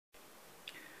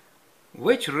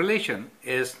Which relation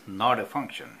is not a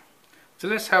function? So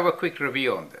let's have a quick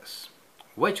review on this.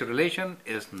 Which relation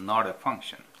is not a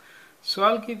function? So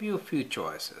I'll give you a few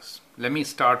choices. Let me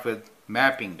start with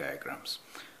mapping diagrams.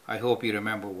 I hope you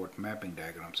remember what mapping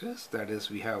diagrams is. That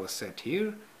is, we have a set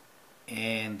here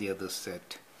and the other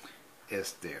set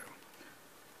is there.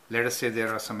 Let us say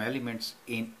there are some elements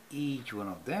in each one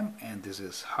of them, and this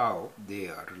is how they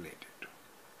are related.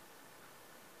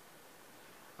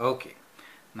 Okay,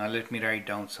 now let me write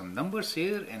down some numbers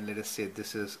here, and let us say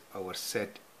this is our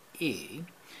set A,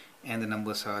 and the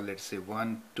numbers are, let's say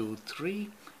 1, 2, 3,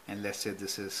 and let's say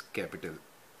this is capital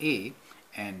A,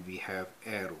 and we have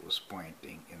arrows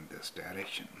pointing in this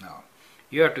direction. Now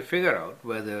you have to figure out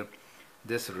whether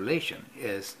this relation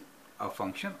is a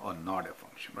function or not a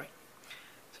function, right?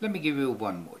 So let me give you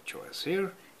one more choice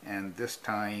here, and this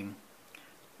time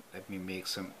let me make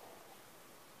something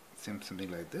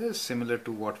like this, similar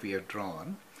to what we have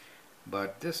drawn,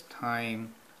 but this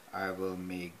time I will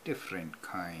make different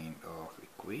kind of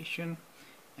equation,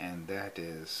 and that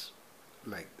is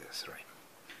like this, right?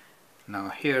 Now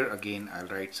here again I'll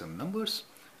write some numbers.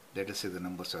 Let us say the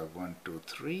numbers are 1, 2,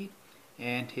 3,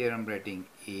 and here I'm writing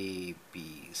A,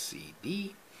 B, C,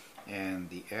 D, and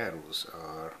the arrows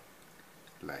are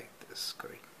like this,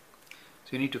 correct?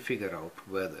 So you need to figure out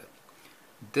whether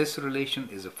this relation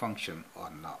is a function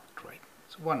or not, right?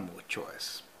 So one more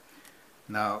choice.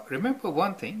 Now remember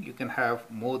one thing, you can have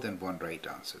more than one right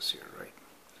answers here, right?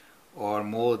 Or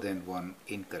more than one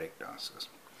incorrect answers.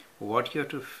 What you have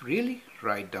to really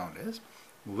write down is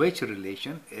which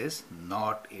relation is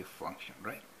not a function,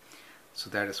 right? So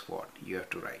that is what you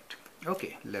have to write.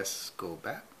 Okay, let's go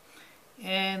back,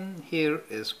 and here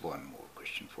is one more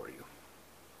question for you.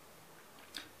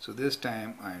 So this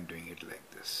time I am doing it like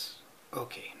this.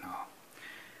 Okay,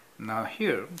 now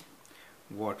here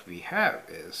what we have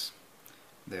is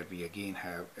that we again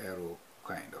have arrow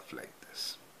kind of like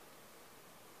this,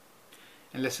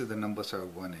 and let's say the numbers are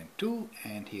 1 and 2,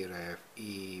 and here I have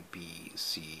A, B,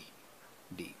 C,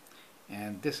 D,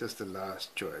 and this is the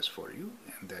last choice for you,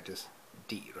 and that is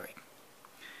D, right?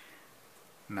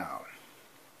 Now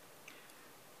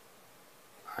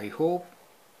I hope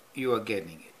you are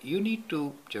getting it. You need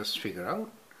to just figure out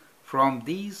from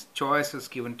these choices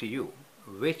given to you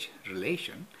which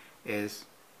relation is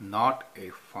not a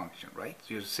function, right?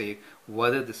 So you say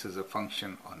whether this is a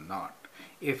function or not.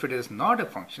 If it is not a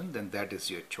function, then that is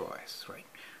your choice, right?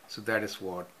 So that is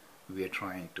what we are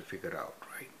trying to figure out,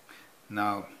 right?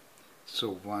 Now,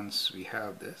 so once we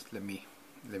have this, let me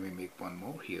make one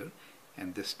more here,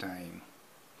 and this time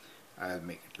I'll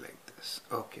make it like this.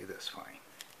 Okay, that's fine.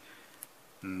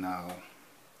 Now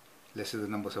let's say the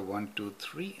numbers are 1, 2,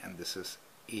 3, and this is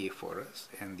A for us,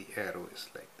 and the arrow is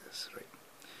like this, right?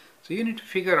 So you need to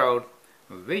figure out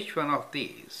which one of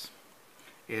these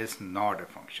is not a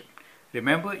function.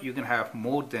 Remember, you can have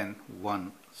more than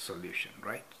one solution,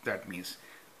 right? That means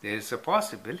there is a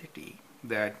possibility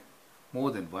that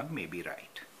more than one may be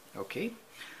right. Okay,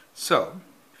 so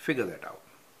figure that out.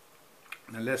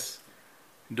 Now let's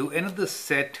do another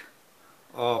set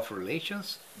of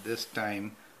relations. This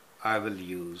time I will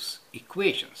use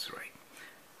equations, right?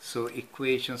 So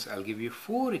equations, I'll give you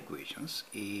 4 equations.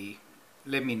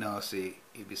 Let me now say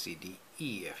A, B, C, D,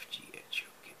 E, F, G, H.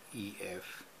 Okay, E,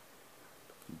 F,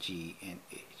 G, and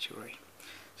H, right?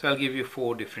 So I'll give you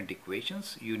 4 different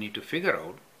equations. You need to figure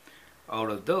out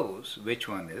of those which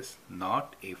one is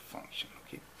not a function.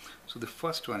 Okay, so the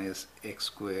first one is x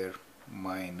squared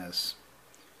minus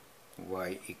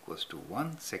y equals to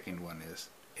 1. Second one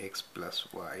is x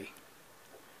plus y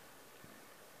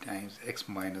times x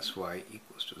minus y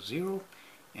equals to 0,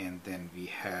 and then we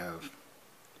have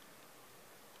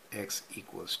x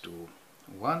equals to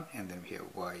 1, and then we have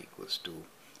y equals to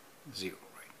 0,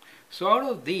 right? So out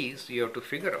of these you have to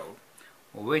figure out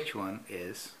which one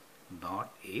is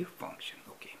not a function.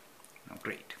 Okay, now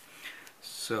great.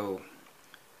 So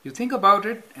you think about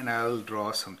it, and I'll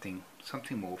draw something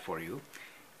more for you.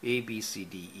 A, B, C,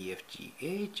 D, E, F, G,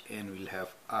 H, and we'll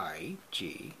have I,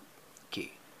 J,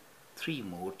 K. 3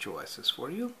 more choices for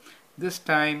you. This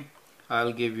time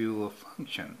I'll give you a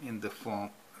function in the form,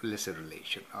 let's say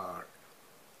relation R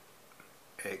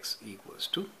x equals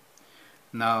to.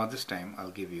 Now this time I'll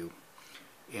give you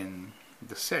in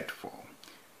the set form,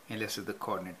 and let's say the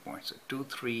coordinate points are 2,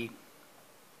 3,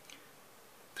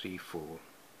 3, 4,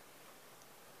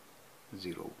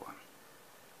 0, 1.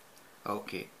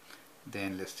 Okay,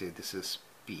 then let's say this is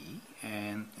P,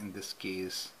 and in this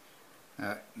case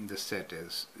the set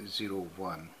is 0,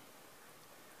 1,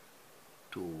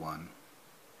 2, 1,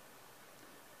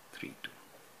 3, 2.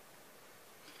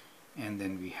 And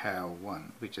then we have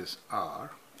 1, which is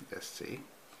R. let's say,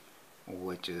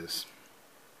 which is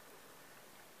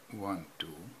 1 2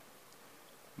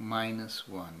 minus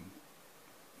 1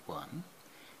 1,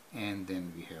 and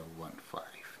then we have 1 5.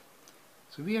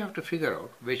 So we have to figure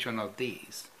out which one of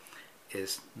these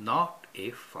is not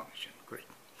a function. Great.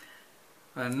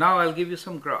 And now I'll give you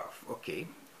some graph. Okay,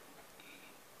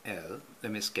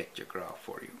 let me sketch a graph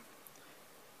for you.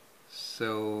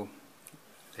 So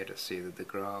let us say that the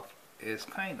graph is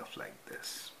kind of like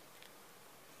this.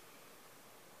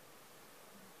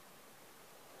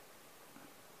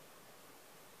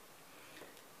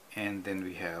 And then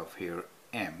we have here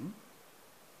M,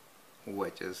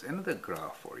 which is another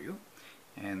graph for you.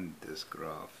 And this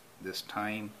graph this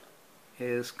time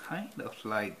is kind of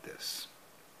like this.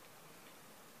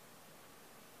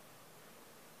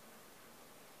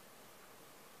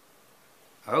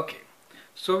 Okay,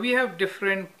 so we have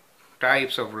different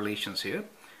types of relations here.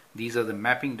 These are the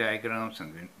mapping diagrams,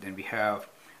 and then we have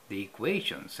the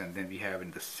equations, and then we have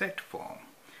in the set form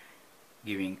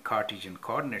giving Cartesian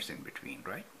coordinates in between,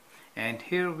 right? And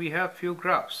here we have few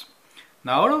graphs.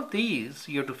 Now out of these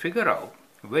you have to figure out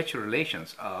which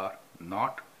relations are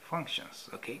not functions.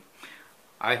 Okay,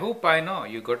 I hope by now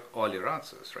you got all your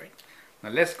answers, right? Now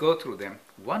let's go through them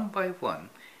one by one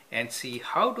and see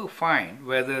how to find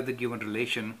whether the given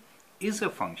relation is a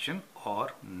function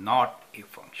or not a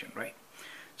function, right?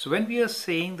 So when we are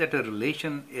saying that a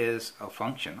relation is a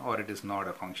function or it is not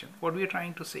a function, what we are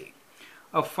trying to say?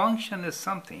 A function is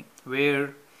something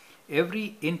where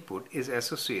every input is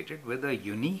associated with a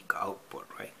unique output,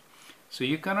 right? So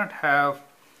you cannot have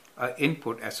an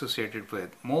input associated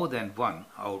with more than one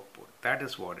output. That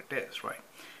is what it is, right?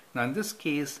 Now in this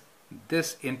case,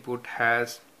 this input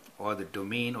has, or the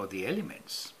domain or the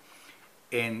elements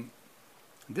in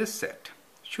this set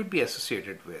should be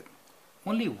associated with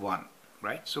only one,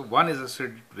 right? So 1 is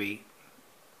associated with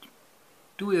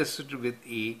 2 is associated with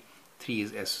A, 3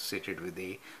 is associated with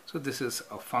A. So this is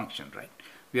a function, right?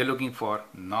 We are looking for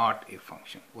not a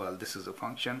function. Well, this is a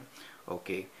function.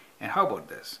 Okay, and how about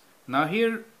this? Now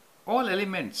here, all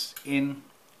elements in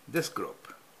this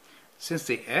group, since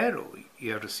the arrow,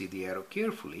 you have to see the arrow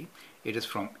carefully, it is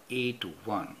from A to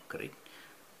 1, correct?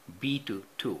 B to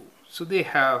 2. So they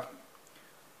have,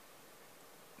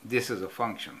 this is a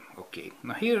function. Okay,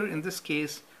 now here in this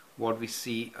case, what we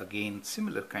see again,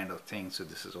 similar kind of thing. So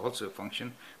this is also a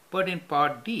function, but in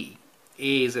part D,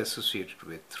 A is associated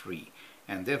with 3,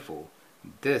 and therefore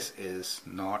this is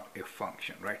not a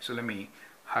function, right? So let me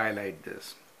highlight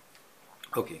this.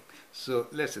 Okay, so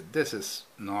let's say this is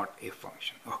not a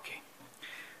function. Okay,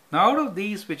 now out of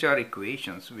these which are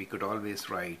equations, we could always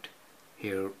write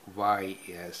here y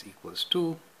as equals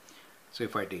to, so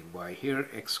if I take y here,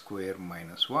 x square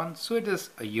minus 1, so it is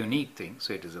a unique thing,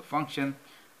 so it is a function,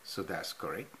 so that's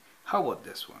correct. How about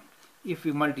this one? If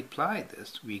we multiply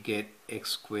this, we get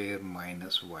x square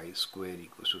minus y square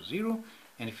equals to 0,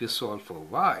 and if you solve for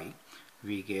y,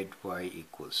 we get y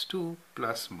equals to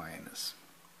plus minus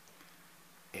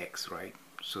x, right?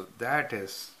 So that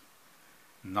is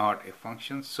not a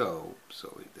function. So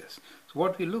this. So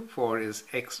what we look for is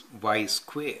y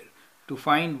square. To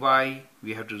find y,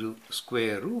 we have to do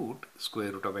square root.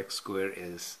 Square root of x square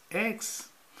is x,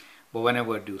 but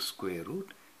whenever you do square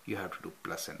root, you have to do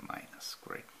plus and minus,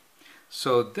 correct?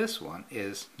 So this one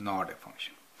is not a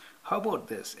function. How about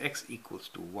this, x equals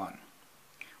to 1?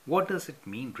 What does it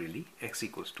mean really, x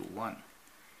equals to 1?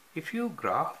 If you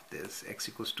graph this x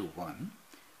equals to 1,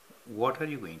 what are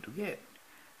you going to get?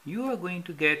 You are going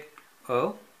to get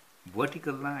a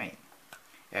vertical line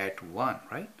at 1,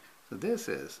 right? So this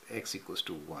is x equals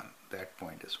to 1. That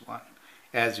point is 1.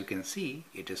 As you can see,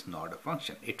 it is not a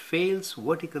function. It fails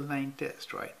vertical line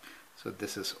test, right? So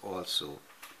this is also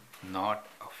not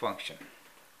a function.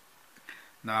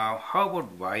 Now, how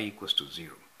about y equals to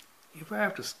 0? If I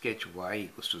have to sketch y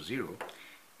equals to 0,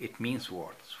 it means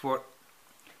what? For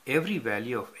every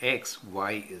value of x,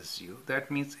 y is 0.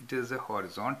 That means it is a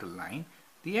horizontal line,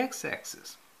 the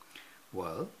x-axis.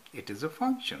 Well, it is a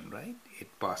function, right?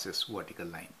 It passes vertical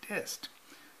line test.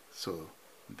 So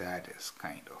that is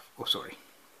kind of,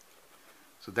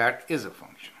 so that is a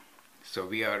function. So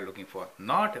we are looking for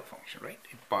not a function, right?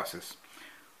 It passes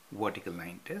vertical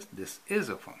line test. This is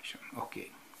a function.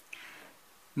 Okay.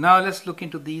 Now let's look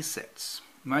into these sets.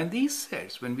 Now in these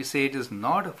sets, when we say it is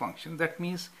not a function, that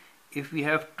means if we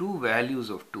have two values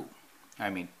of 2,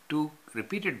 two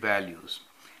repeated values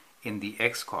in the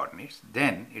x coordinates,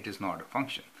 then it is not a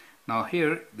function. Now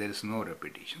here there is no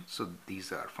repetition, so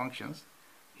these are functions.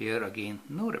 Here again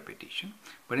no repetition,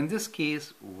 but in this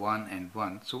case 1 and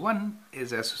 1, so 1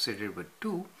 is associated with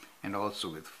 2 and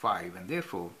also with 5, and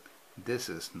therefore this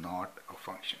is not a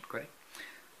function, correct?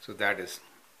 So that is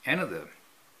another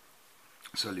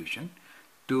solution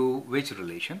to which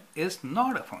relation is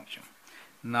not a function.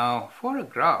 Now for a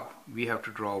graph, we have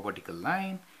to draw a vertical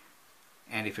line,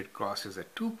 and if it crosses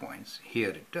at 2 points, here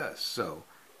it does. So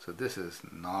this is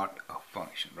not a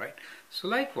function, right? So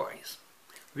likewise,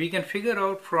 we can figure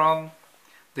out from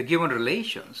the given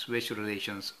relations which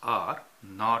relations are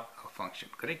not a function,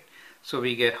 correct? So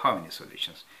we get how many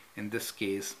solutions? In this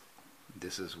case,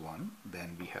 this is 1,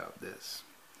 then we have this,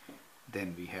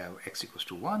 then we have x equals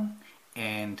to 1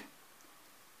 and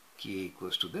k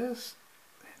equals to this,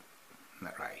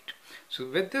 right? So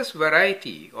with this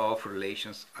variety of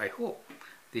relations, I hope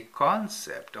the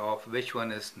concept of which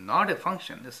one is not a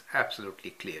function is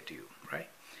absolutely clear to you, right?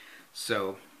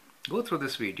 So go through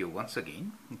this video once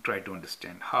again and try to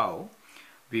understand how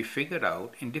we figured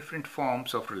out in different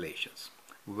forms of relations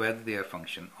whether they are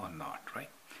function or not, right?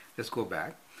 Let's go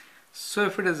back. So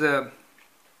if it is a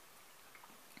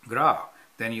graph,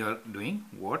 then you are doing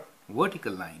what?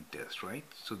 Vertical line test, right?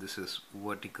 So this is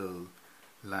vertical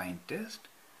line test.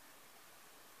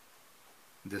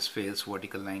 This fails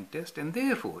vertical line test, and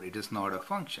therefore it is not a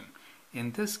function.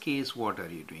 In this case, what are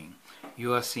you doing?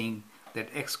 You are seeing that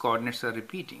x coordinates are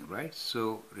repeating, right?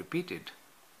 So repeated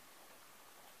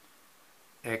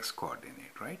x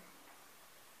coordinate, right?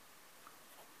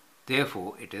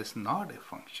 Therefore it is not a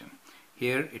function.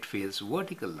 Here it fails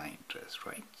vertical line test,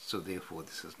 right? So therefore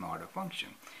this is not a function.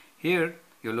 Here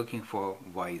you're looking for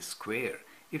y square.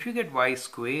 If you get y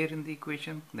square in the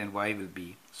equation, then y will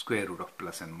be square root of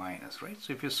plus and minus, right?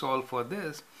 So if you solve for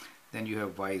this, then you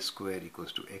have y square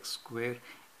equals to x square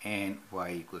and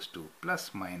y equals to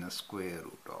plus minus square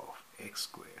root of x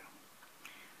square.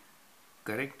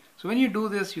 Correct? So when you do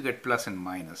this, you get plus and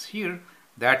minus here.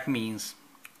 That means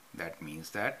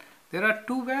that there are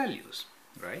two values,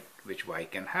 right, which y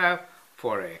can have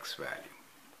for x value.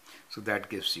 So that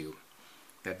gives you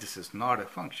that this is not a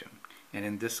function. And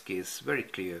in this case, very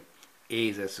clear, a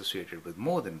is associated with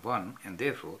more than 1, and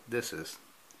therefore this is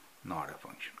not a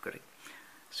function, correct?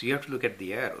 So you have to look at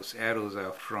the arrows. Arrows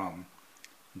are from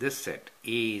this set,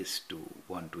 a is to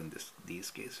 1, 2 in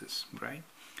these cases, right?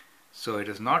 So it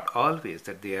is not always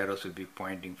that the arrows will be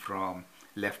pointing from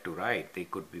left to right. They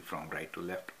could be from right to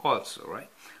left also, right?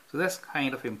 So that's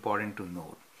kind of important to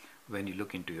note when you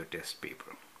look into your test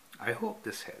paper. I hope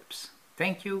this helps.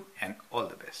 Thank you and all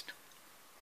the best.